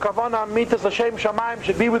 Yiyu b'kavana mitas l'shem shamayim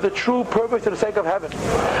should be with the true purpose for the sake of heaven.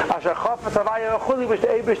 Asher chafetz havaya chuli, which the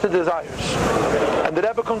Eibush desires. And the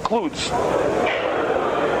Rebbe concludes.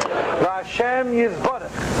 V'Hashem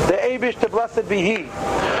Yizbarach, the Eibush, the blessed be He.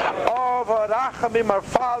 Of Rachamim, our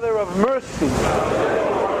Father of mercy.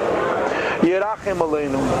 Yerachim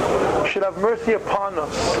aleinu, should have mercy upon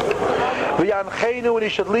us. V'yancheinu, and He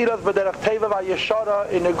should lead us b'derech teva v'yeshara,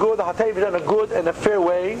 in a good, in a good and a fair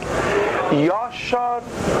way. Yashar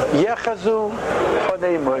yechazu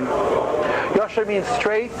chaneimoi. Yashar means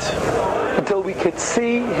straight, until we could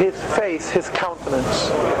see His face, His countenance.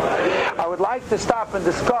 I would like to stop and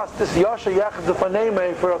discuss this Yashar yechazu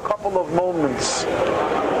chaneimoi for a couple of moments.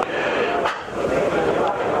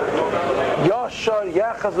 Yashar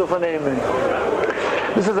yechazu chaneimoi.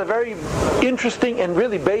 This is a very interesting and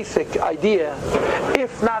really basic idea.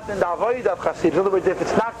 If not in the avodah of Chassidus, in other words, if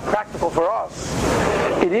it's not practical for us,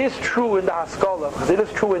 it is true in the Haskalah, it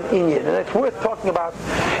is true in Inyan, and it's worth talking about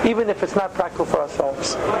even if it's not practical for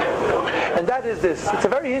ourselves. And that is this. It's a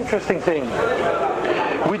very interesting thing.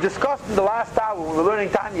 We discussed in the last hour when we were learning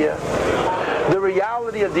Tanya the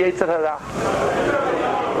reality of the Yetzer Hara.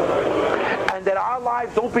 And that our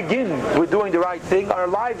lives don't begin with doing the right thing. Our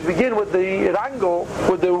lives begin with the wrangle,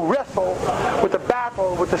 with the wrestle, with the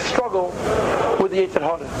battle, with the struggle with the Yetzer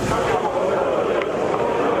Hara.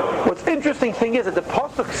 What's interesting thing is that the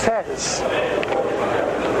Pasuk says,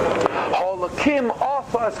 Holakim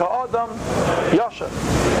Asas Ha'adam Yasha.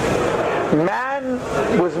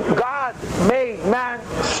 God made man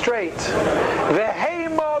straight.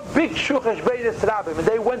 Vehema bikshu cheshbeinis rabim, and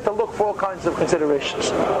they went to look for all kinds of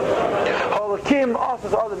considerations. Holakim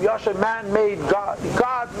Asas Ha'adam Yasha.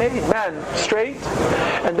 God made man straight,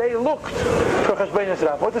 and they looked for cheshbeinis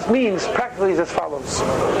rabim. What this means practically is as follows.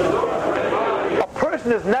 A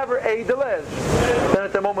person is never a delez than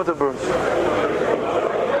at the moment of birth.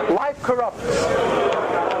 Life corrupts.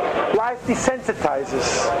 Life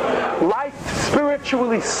desensitizes. Life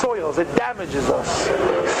spiritually soils. It damages us.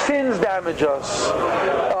 Sins damage us.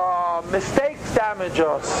 Mistakes damage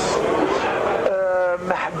us.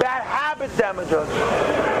 Bad habits damage us.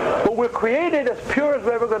 But we're created as pure as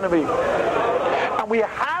we're ever going to be. And we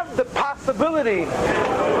have have the possibility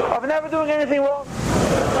of never doing anything wrong.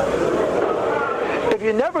 If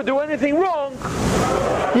you never do anything wrong,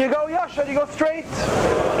 you go yashar, you go straight.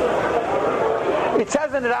 It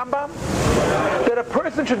says in the Rambam that a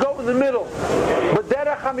person should go in the middle,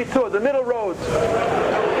 the middle road.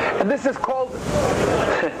 And this is called,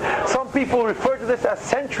 some people refer to this as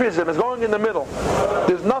centrism, as going in the middle.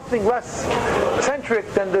 There's nothing less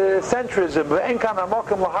centric than the centrism.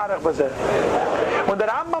 When the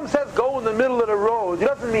Rambam says go in the middle of the road, he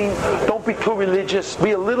doesn't mean don't be too religious,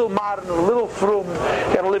 be a little modern, a little frum,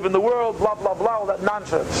 you gotta live in the world, blah blah blah, all that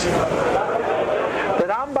nonsense. The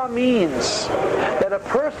Rambam means that a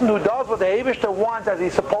person who does what the Eibishter wants as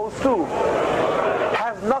he's supposed to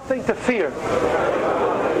has nothing to fear.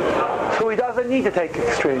 So he doesn't need to take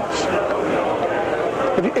extremes.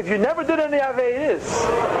 If you never did any Averis,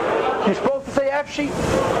 you're supposed to say Efshi.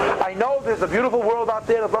 I know there's a beautiful world out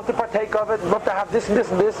there, I'd love to partake of it, I'd love to have this and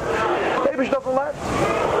this and this. Maybe she doesn't let.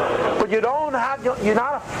 But you're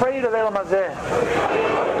not afraid of Elam Hazeh.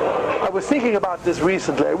 I was thinking about this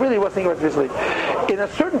recently. I really was thinking about this recently. In a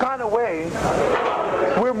certain kind of way,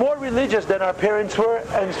 we're more religious than our parents were,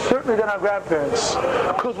 and certainly than our grandparents.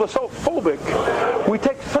 Because we're so phobic. We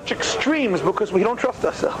take such extremes because we don't trust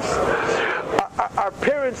ourselves. Our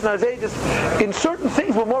parents in our ages, in certain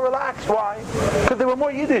things, were more relaxed. Why? Because they were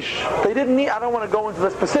more Yiddish. They didn't need, I don't want to go into the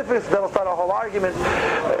specifics, that'll start a whole argument.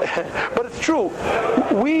 But it's true.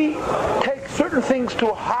 We take certain things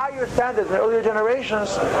to higher standards in earlier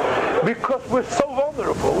generations because we're so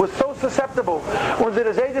vulnerable, we're so susceptible. When there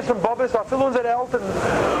is ages and Bobbis, our Philons and Elton,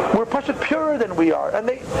 we're much purer than we are. And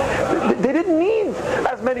they didn't need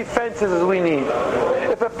as many fences as we need.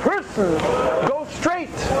 If a person goes straight,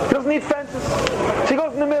 he doesn't need fences. So he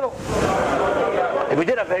goes in the middle. If we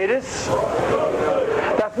did Averis,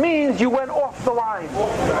 that means you went off the line.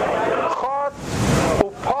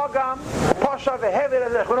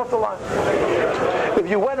 Went off the line. If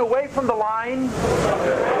you went away from the line,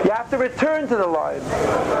 you have to return to the line.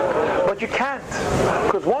 But you can't,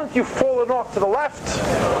 because once you've fallen off to the left,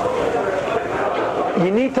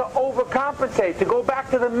 you need to overcompensate. To go back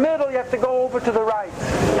to the middle, you have to go over to the right.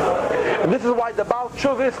 And this is why the Baal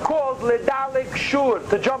Tshuva is called Ledalik Shur,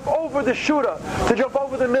 to jump over the Shura, to jump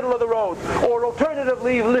over the middle of the road. Or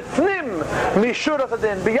alternatively, Lifnim Mishura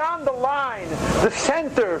Sadin, beyond the line, the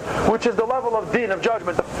center, which is the level of din, of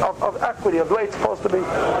judgment, of equity, of the way it's supposed to be.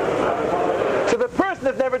 So the person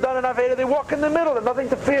that's never done an Aveda, they walk in the middle, there's nothing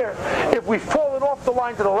to fear. If we've fallen off the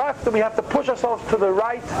line to the left, then we have to push ourselves to the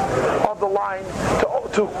right of the line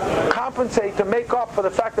to compensate, to make up for the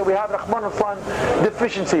fact that we have Rahman al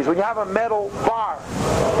deficiencies. When you have a metal bar,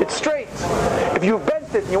 it's straight. If you've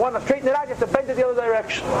bent it and you want to straighten it out, you have to bend it the other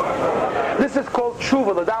direction. This is called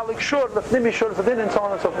tshuva, the Dalik Shur, the Fnimi Shur, and so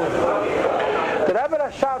on and so forth. The Rebbe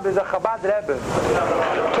Rashab is a Chabad Rebbe,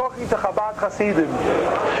 talking to Chabad Hasidim.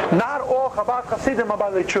 Not all Chabad Hasidim are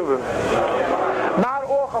Balei Tshuva. Not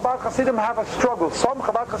all Chabad Hasidim have a struggle. Some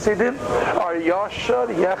Chabad Hasidim are Yashar,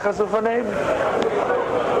 Yechaz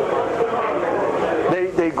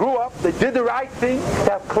They grew up, they did the right thing,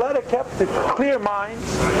 they have clear minds,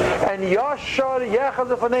 and Yashar Yechaz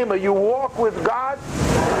Ufanema, you walk with God,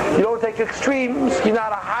 you don't take extremes, you're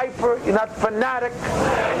not a hyper, you're not fanatic,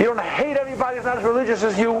 you don't hate everybody who's not as religious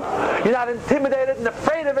as you, you're not intimidated and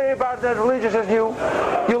afraid of everybody who's not as religious as you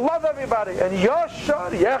love everybody, and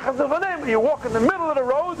Yashar Yechaz Ufanema, you walk in the middle of the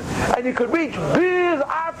road, and you could reach Biz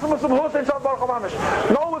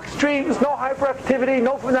no extremes, no hyperactivity,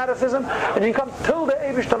 no fanaticism, and you come till the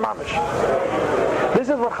Eibush to Mamish. This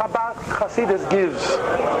is what Chabad Hasidus gives.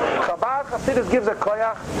 Chabad Hasidus gives a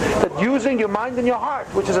koyach that using your mind and your heart,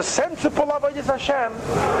 which is a sensible avodas Hashem,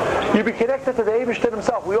 you be connected to the Eibush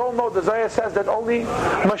himself. We all know the Zohar says that only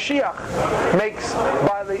Mashiach makes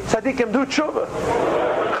by the tzaddikim do tshuva.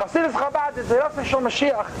 Hasidus Chabad is the official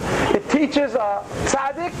Mashiach. It teaches a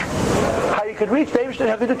tzaddik how you could reach the Eibush and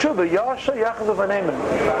how to do tshuva. Yasha Yachaz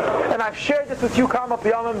Ufaneimen. And I've shared this with you, Hayom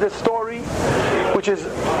Yom, this story, which is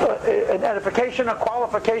an edification, a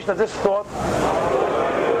qualification of this thought,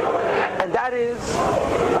 and that is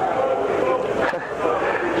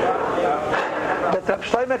that Reb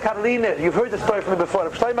Shlomo Karliner, you've heard the story from me before.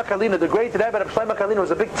 Reb Shlomo Karliner, the great Rebbe Reb Shlomo Karliner,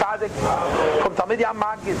 was a big tzaddik from Talmidei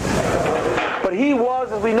HaMaggid. But he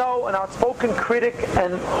was, as we know, an outspoken critic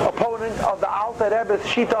and opponent of the Alter Rebbe's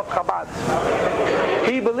Shita of Chabad.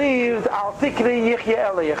 He believed Al Tikri Yichye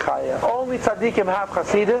Ele Yechaya. Only tzaddikim have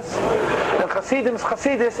Chasidus, and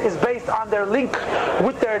Chasidus is based on their link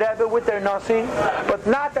with their Rebbe, with their Nasi, but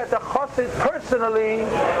not that the Chassid personally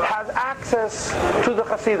has access to the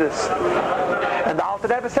Chasidus. And the Alter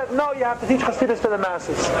Rebbe said, no, you have to teach Chassidus to the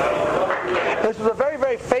masses. This was a very,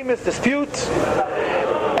 very famous dispute.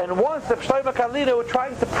 And once the Shlomo Karliner were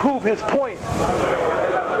trying to prove his point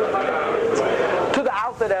to the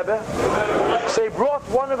Alter Rebbe, so he brought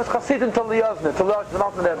one of his Chassidim to Liozne, to the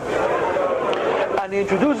Alter Rebbe. And he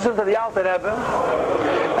introduces him to the Alter Rebbe,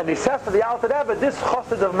 and he says to the Alter Rebbe, this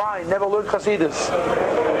Chassid of mine never learned Chassidus.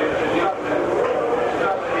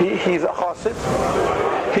 He's a Chassid.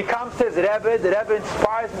 He comes to his Rebbe, the Rebbe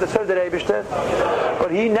inspires him to serve the Rebbe,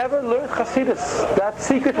 but he never learned Chassidus. That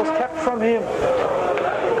secret was kept from him.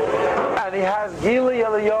 And he has Gili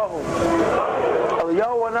Eliyahu.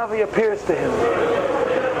 Eliyahu Hanavi appears to him.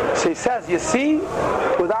 So he says, you see,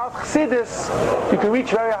 without Chassidus, you can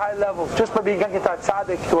reach very high levels, just by being Genkitar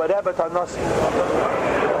Tzaddik to a Rebbe, to a Nasi.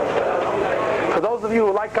 For those of you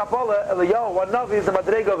who like Kabbalah, Eliyahu Hanavi is the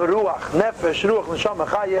Madrega of Ruach, Nefesh, Ruach, Neshama,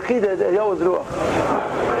 Chai, Yechida, Eliyahu is Ruach.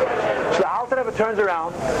 So the Alter Rebbe turns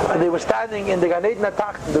around, and they were standing in the Gan Eden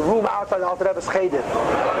HaTacht, the room outside the Alter Rebbe's Cheder,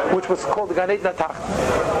 which was called the Gan Eden HaTacht.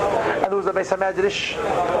 And there was a Beis HaMedrash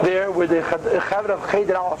there, where the Chavra of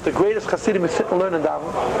Cheder Aleph, the greatest Chassidim, is sitting and learning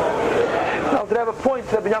daven. And Alter Rebbe points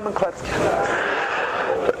to Binyamin Kletzke.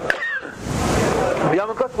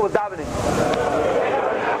 Binyamin Kletzke was davening.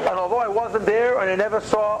 And although I wasn't there and I never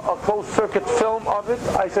saw a closed circuit film of it,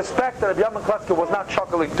 I suspect that Binyamin Kletzke was not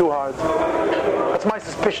chuckling too hard. That's my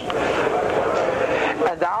suspicion.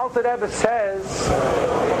 And the Alter Rebbe says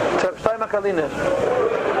to Shlomo Karliner,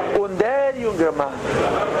 und der junge Mann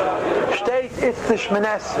steht jetzt die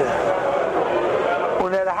Shmenesse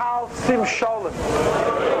und halt Sim Sholem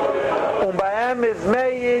und bei ihm ist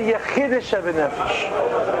Meir Yechidische Benefesh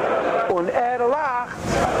und lacht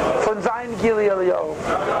von seinem Gili Eliyahu.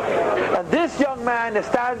 And this young man is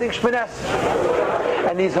standing Shmenesse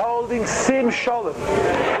and he's holding Sim Sholem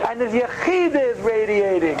and his Yechida is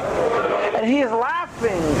radiating and he is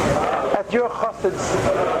laughing at your Chassid's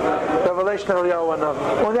revelation of Eliyahu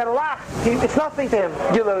Hanavi. When they're laughed, it's nothing to him,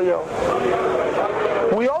 Gil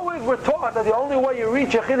Eliyahu. We always were taught that the only way you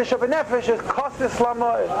reach a Chiddush of a Nefesh is Chassidus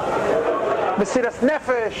Lamoed. Mesiras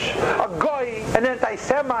Nefesh, a Goy, an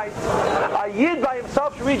anti-Semite, a Yid by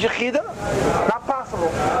himself should reach a Chida? Not possible.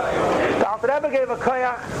 The Alter Rebbe gave a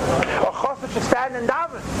Koyach, a Chassid should stand and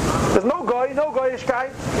daven. There's no Goy, no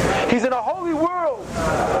Goyishkeit. He's in a holy world.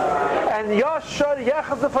 And Yashar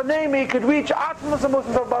Yechaz Fanemi could reach Atmos and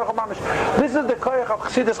Muslims of Baruch HaMamish. This is the Koyach of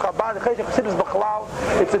Chassidus Chabad, the Koyach of Chassidus B'chalal.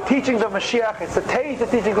 It's the teachings of Mashiach, it's the taste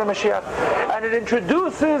of the teachings of Mashiach, and it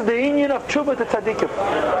introduces the union of Tshuva to Tzaddikim.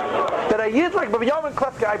 That a Yid like Binyamin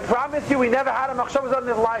Kletzke, I promise you, he never had a Machshavas in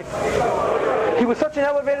his life. He was such an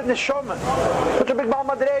elevated Neshama, such a big Baal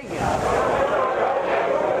Madregi.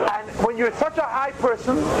 When you're such a high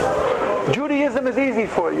person, Judaism is easy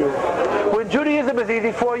for you. When Judaism is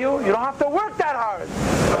easy for you, you don't have to work that hard.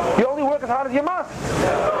 You only work as hard as you must.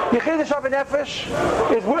 Yechidus Nefesh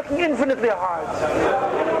is working infinitely hard.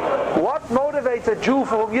 What motivates a Jew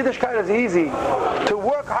for whom Yiddishkeit is easy? To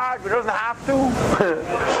work hard but doesn't have to?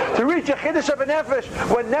 To reach Yechidus Nefesh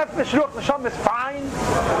when Nefesh Ruach Neshama is fine?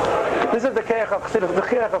 This is the Keach of Chassidus, the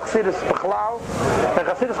Keach of Chassidus B'chalal, and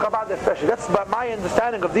Chassidus Chabad especially. That's my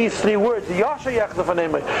understanding of these three words. You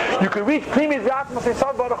can reach Pnimis V'atmos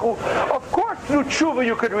Yisod Baruch Hu. Of course, through Tshuva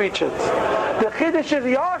you could reach it. The Chiddush is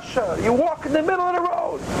Yasha. You walk in the middle of the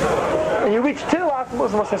road, and you reach Til Atmos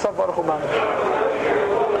Yisod Baruch Hu.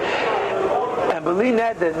 And believe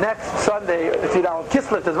that the next Sunday, it's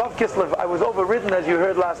Kislev, the Vav Kislev, I was overridden as you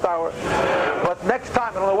heard last hour. But next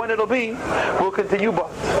time, I don't know when it'll be, we'll continue. But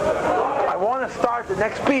I want to start the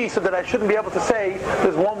next piece so that I shouldn't be able to say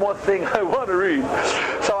there's one more thing I want to read.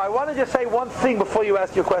 So I want to just say one thing before you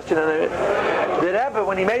ask your question. The Rebbe,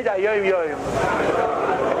 when he made Hayom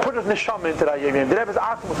Yom, put his neshama into the Hayom Yom. The Rebbe's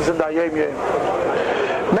Atmos is in the Hayom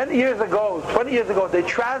Yom. Many years ago, 20 years ago, they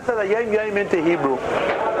translated Hayom Yom into Hebrew.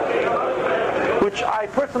 Which I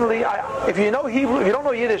personally, if you know Hebrew, if you don't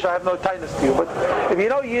know Yiddish, I have no tightness to you. But if you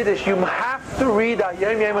know Yiddish, you have to read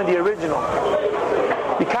Hayom Yom in the original.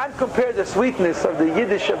 You can't compare the sweetness of the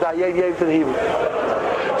Yiddish of the Hayom Yom to the Hebrew.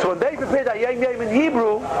 So when they prepared Hayom Yom in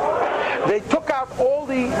Hebrew, they took out all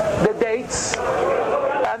the dates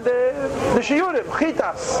and the shiurim,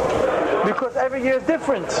 chitas, because every year is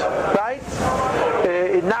different, right?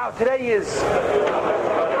 Now today is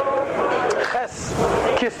Ches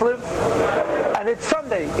Kislev, and it's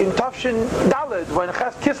Sunday in Tafshin Daled when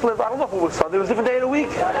Ches Kislev. I don't know if it was Sunday. It was a different day of the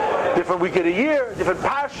week, different week of the year, different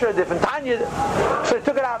Parsha, different Tanya. So they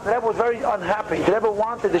took it out. The Rebbe was very unhappy. The Rebbe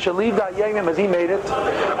wanted they should leave the Hayom Yom as he made it,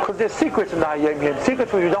 because there's secrets in the Hayom Yom.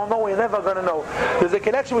 Secrets which you don't know, you're never going to know. There's a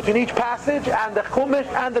connection between each passage and the Chumash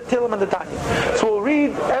and the Tillim and the Tanya. So we'll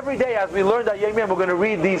read every day as we learn the Hayom Yom. We're going to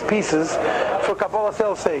read these pieces for Kabbalah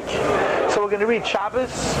Sel's sake. So we're going to read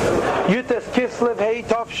Shabbos, Yutes Kislev, Hey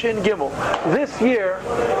Tafshin Gimel. This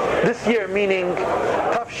year meaning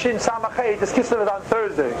Tafshin Samachay, Yutes Kislev is on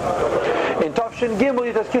Thursday. In Tafshin Gimel,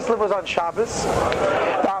 Yutes Kislev was on Shabbos.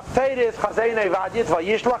 The Haftarah is Chazei Nevadiyah,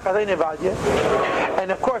 Vayishlach Chazei Nevadiyah.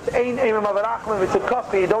 And of course, Ein Eimim Avarachman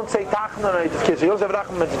Mitzidkoscha, you don't say Tachnon on Yutes Kislev, you don't say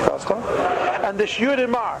Avarachman Mitzidkoscha. And the Shiur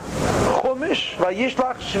Mar, Chumash,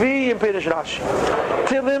 Vayishlach, Shvi, and Pirish Rashi.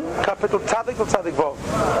 Tilim, Kapitel Tzadik, Tzadik Vov.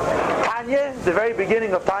 Tanya, the very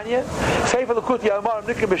beginning of Tanya, Sefer Lekut Yalmar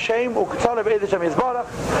Nikri B'Shem U'Ktzalev Eid Hashem Yisbarach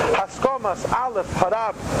Haskomas Aleph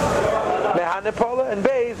Harav Mehanipola and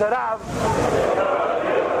Beis Harav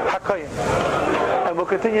Hakoyim. And we'll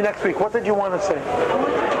continue next week. What did you want to say?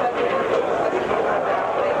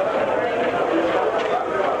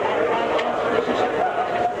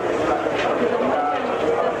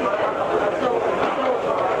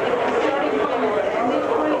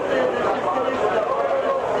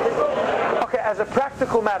 As a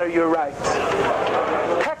practical matter, you're right.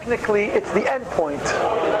 Technically, it's the end point.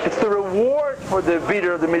 It's the reward for the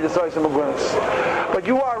beater of the Midas Oisim Agunas. But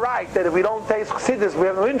you are right that if we don't taste Chassidus, we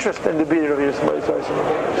have no interest in the beater of Midas Oisim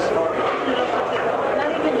Agunas.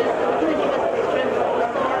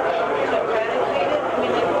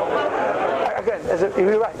 Again,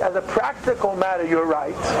 you're right. As a practical matter, you're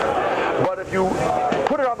right. But if you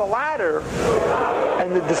put it on the ladder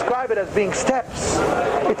and describe it as being steps,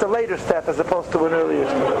 it's a later step as opposed to an earlier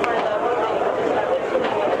step.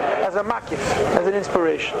 As a makif, as an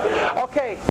inspiration. Okay.